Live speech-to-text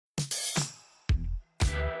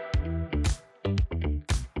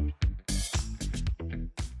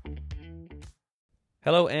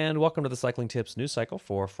Hello and welcome to the Cycling Tips news cycle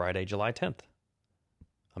for Friday, July 10th.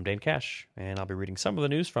 I'm Dane Cash, and I'll be reading some of the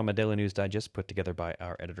news from a daily news digest put together by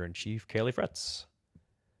our editor-in-chief, Kaylee Fretz.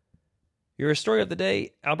 Your story of the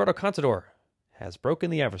day, Alberto Contador has broken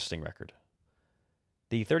the Everesting record.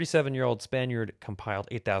 The 37-year-old Spaniard compiled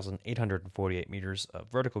 8,848 meters of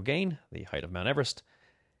vertical gain, the height of Mount Everest,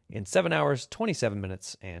 in 7 hours, 27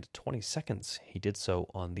 minutes, and 20 seconds. He did so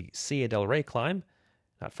on the Silla del Rey climb,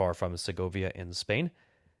 not far from Segovia in Spain,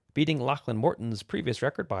 beating Lachlan Morton's previous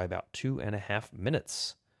record by about 2.5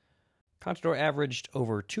 minutes. Contador averaged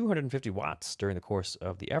over 250 watts during the course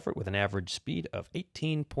of the effort with an average speed of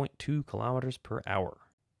 18.2 kilometers per hour.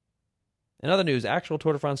 In other news, actual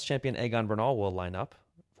Tour de France champion Egan Bernal will line up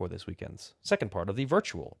for this weekend's second part of the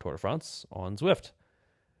virtual Tour de France on Zwift.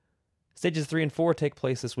 Stages 3 and 4 take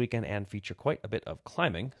place this weekend and feature quite a bit of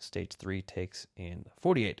climbing. Stage 3 takes in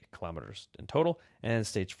 48 kilometers in total, and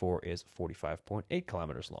Stage 4 is 45.8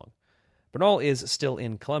 kilometers long. Bernal is still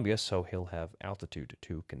in Colombia, so he'll have altitude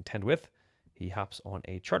to contend with. He hops on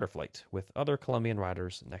a charter flight with other Colombian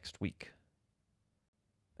riders next week.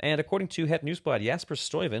 And according to Het Nieuwsblad, Jasper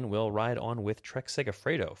Stuyven will ride on with Trek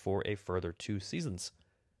Segafredo for a further 2 seasons.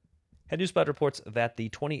 Het Nieuwsblad reports that the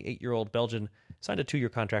 28-year-old Belgian signed a 2-year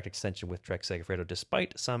contract extension with Trek Segafredo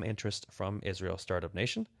despite some interest from Israel Startup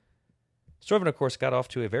Nation. Stuyven, of course, got off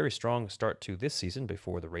to a very strong start to this season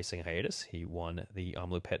before the racing hiatus. He won the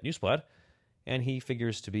Omloop Het Nieuwsblad, and he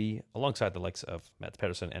figures to be, alongside the likes of Mats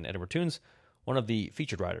Pedersen and Edward Toons, one of the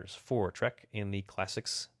featured riders for Trek in the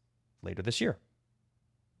Classics later this year.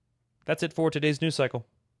 That's it for today's news cycle.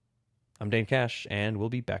 I'm Dane Cash, and we'll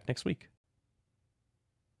be back next week.